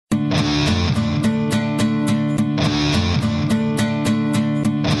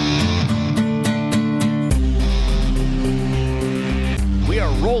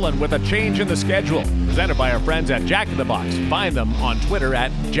rolling with a change in the schedule. Presented by our friends at Jack in the Box. Find them on Twitter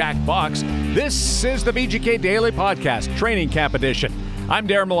at JackBox. This is the VGK Daily Podcast Training Camp Edition. I'm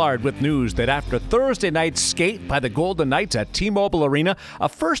Darren Millard with news that after Thursday night's skate by the Golden Knights at T-Mobile Arena, a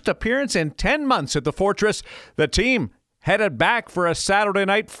first appearance in 10 months at the Fortress, the team headed back for a Saturday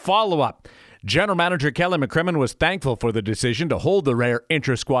night follow-up. General Manager Kelly McCrimmon was thankful for the decision to hold the rare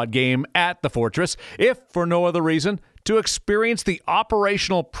inter-squad game at the Fortress, if for no other reason, to experience the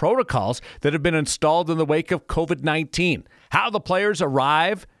operational protocols that have been installed in the wake of COVID-19. How the players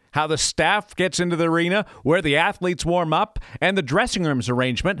arrive, how the staff gets into the arena, where the athletes warm up, and the dressing rooms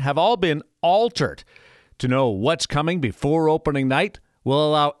arrangement have all been altered. To know what's coming before opening night will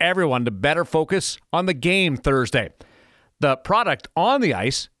allow everyone to better focus on the game Thursday. The product on the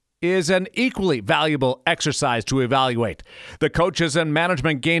ice is an equally valuable exercise to evaluate. The coaches and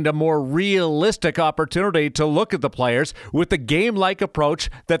management gained a more realistic opportunity to look at the players with the game-like approach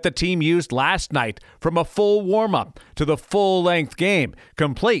that the team used last night, from a full warm-up to the full-length game,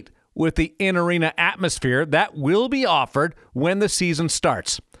 complete with the in-arena atmosphere that will be offered when the season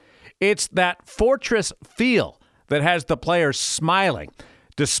starts. It's that Fortress feel that has the players smiling.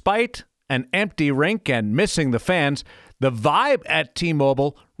 Despite an empty rink and missing the fans, the vibe at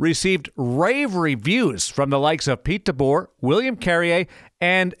T-Mobile received rave reviews from the likes of Pete DeBoer, William Carrier,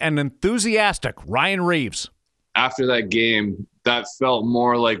 and an enthusiastic Ryan Reeves. After that game, that felt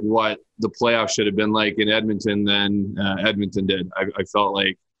more like what the playoffs should have been like in Edmonton than Edmonton did. I felt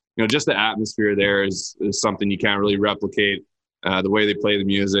like, just the atmosphere there is something you can't really replicate. The way they play the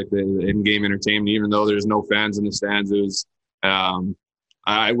music, the in-game entertainment, even though there's no fans in the stands, it was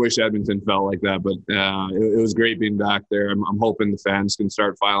I wish Edmonton felt like that, but it was great being back there. I'm hoping the fans can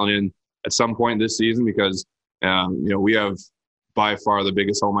start filing in at some point this season because, we have by far the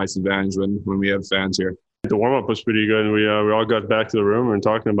biggest home ice advantage when we have fans here. The warm-up was pretty good. We all got back to the room and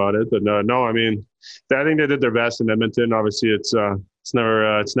talking about it. But I think they did their best in Edmonton. Obviously, it's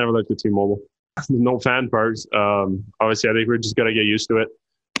never like the T-Mobile. No fan parts. Obviously, I think we're just got to get used to it.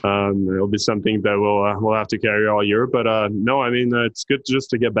 It'll be something that we'll have to carry all year. But it's good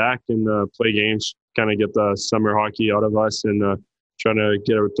just to get back and play games, kind of get the summer hockey out of us and trying to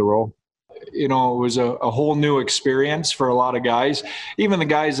get it to roll. It was a whole new experience for a lot of guys, even the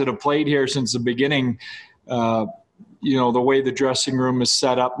guys that have played here since the beginning. The way the dressing room is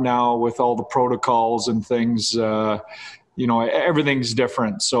set up now with all the protocols and things, everything's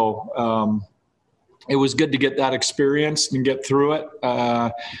different. So, it was good to get that experience and get through it.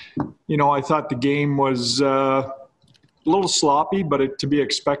 I thought the game was a little sloppy, but to be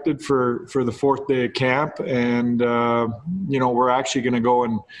expected for the fourth day of camp. And, we're actually going to go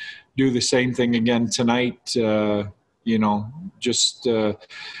and do the same thing again tonight.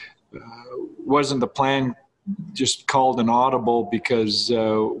 Wasn't the plan, just called an audible because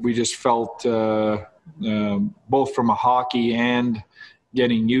we just felt both from a hockey and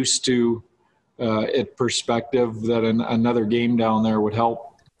getting used to perspective that another game down there would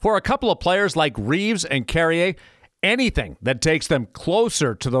help. For a couple of players like Reeves and Carrier, anything that takes them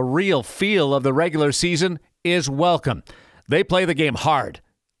closer to the real feel of the regular season is welcome. They play the game hard.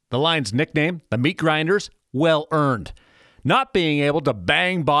 The line's nickname, the Meat Grinders, well earned. Not being able to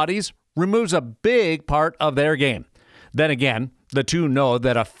bang bodies removes a big part of their game. Then again, the two know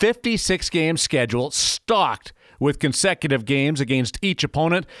that a 56-game schedule stocked with consecutive games against each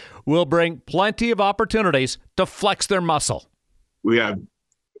opponent will bring plenty of opportunities to flex their muscle. We have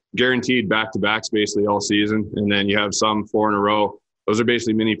guaranteed back-to-backs basically all season, and then you have some 4 in a row. Those are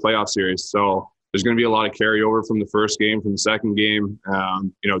basically mini playoff series. So there's going to be a lot of carryover from the first game, from the second game.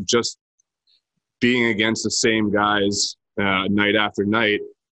 Just being against the same guys night after night,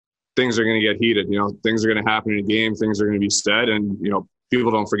 things are going to get heated. Things are going to happen in a game. Things are going to be said, and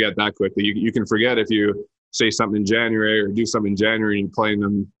people don't forget that quickly. You can forget if you say something in January or do something in January and playing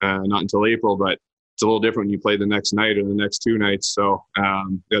them not until April, but it's a little different when you play the next night or the next 2 nights. So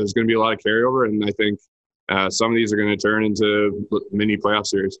there's going to be a lot of carryover, and I think some of these are going to turn into mini playoff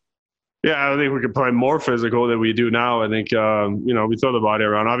series. Yeah, I think we can play more physical than we do now. I think we throw the body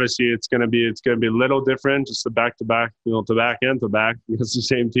around. Obviously, it's going to be a little different, just the back-to-back, to back and to back. It's the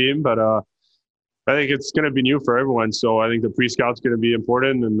same team, but I think it's going to be new for everyone. So I think the pre-scout's going to be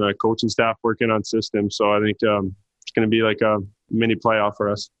important, and the coaching staff working on systems. So I think it's going to be like a mini playoff for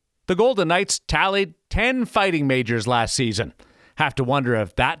us. The Golden Knights tallied 10 fighting majors last season. Have to wonder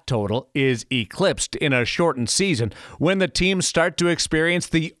if that total is eclipsed in a shortened season when the teams start to experience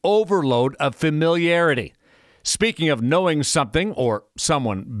the overload of familiarity. Speaking of knowing something or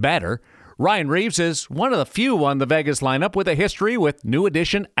someone better, Ryan Reaves is one of the few on the Vegas lineup with a history with new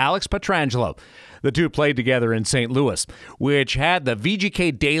addition Alex Pietrangelo. The two played together in St. Louis, which had the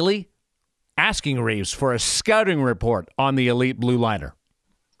VGK Daily asking Reaves for a scouting report on the elite blue liner.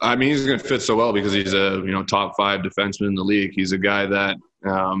 I mean, he's going to fit so well because he's a top 5 defenseman in the league. He's a guy that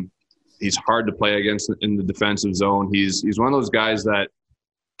he's hard to play against in the defensive zone. He's one of those guys that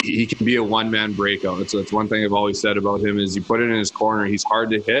he can be a one-man breakout. That's one thing I've always said about him is you put it in his corner. He's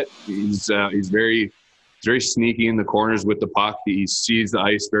hard to hit. He's very sneaky in the corners with the puck. He sees the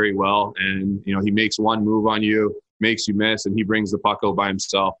ice very well, and he makes one move on you, makes you miss, and he brings the puck out by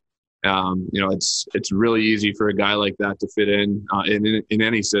himself. It's really easy for a guy like that to fit in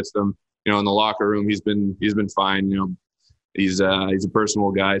any system. In the locker room, he's been fine. He's a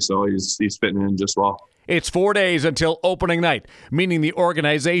personal guy, so he's fitting in just well. It's 4 days until opening night, meaning the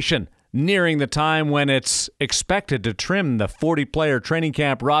organization nearing the time when it's expected to trim the 40-player training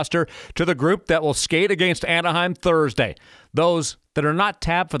camp roster to the group that will skate against Anaheim Thursday. Those that are not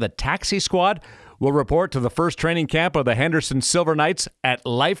tabbed for the taxi squad will report to the first training camp of the Henderson Silver Knights at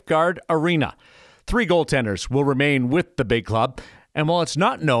Lifeguard Arena. 3 goaltenders will remain with the big club, and while it's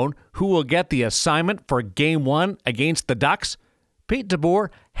not known who will get the assignment for Game 1 against the Ducks, Pete DeBoer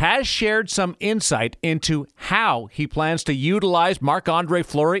has shared some insight into how he plans to utilize Marc-Andre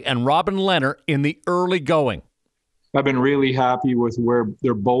Fleury and Robin Lehner in the early going. I've been really happy with where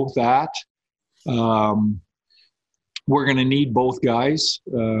they're both at. We're going to need both guys.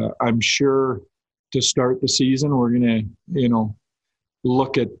 I'm sure to start the season, we're going to,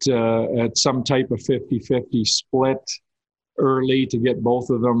 look at some type of 50-50 split early to get both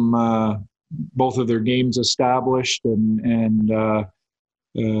of them, both of their games established and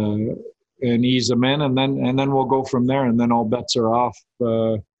ease them in, and then we'll go from there, and then all bets are off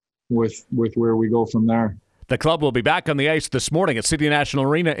with where we go from there. The club will be back on the ice this morning at City National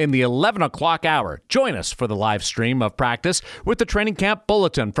Arena in the 11 o'clock hour. Join us for the live stream of practice with the Training Camp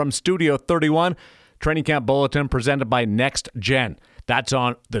Bulletin from Studio 31. Training Camp Bulletin presented by Next Gen. That's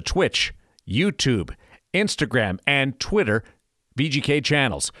on the Twitch, YouTube, Instagram, and Twitter VGK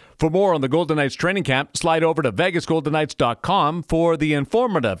channels. For more on the Golden Knights training camp, slide over to VegasGoldenKnights.com for the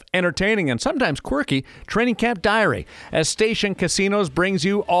informative, entertaining, and sometimes quirky training camp diary, as Station Casinos brings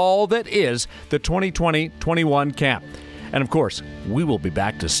you all that is the 2020-21 camp. And of course, we will be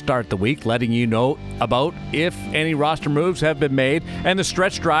back to start the week, letting you know about if any roster moves have been made and the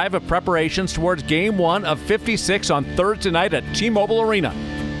stretch drive of preparations towards Game 1 of 56 on Thursday night at T-Mobile Arena.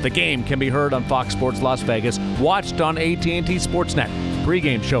 The game can be heard on Fox Sports Las Vegas, watched on AT&T Sportsnet.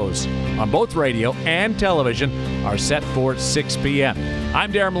 Pre-game shows on both radio and television are set for 6 p.m.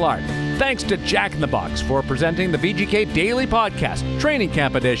 I'm Darren Millard. Thanks to Jack in the Box for presenting the VGK Daily Podcast, Training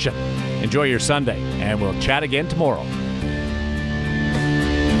Camp Edition. Enjoy your Sunday, and we'll chat again tomorrow.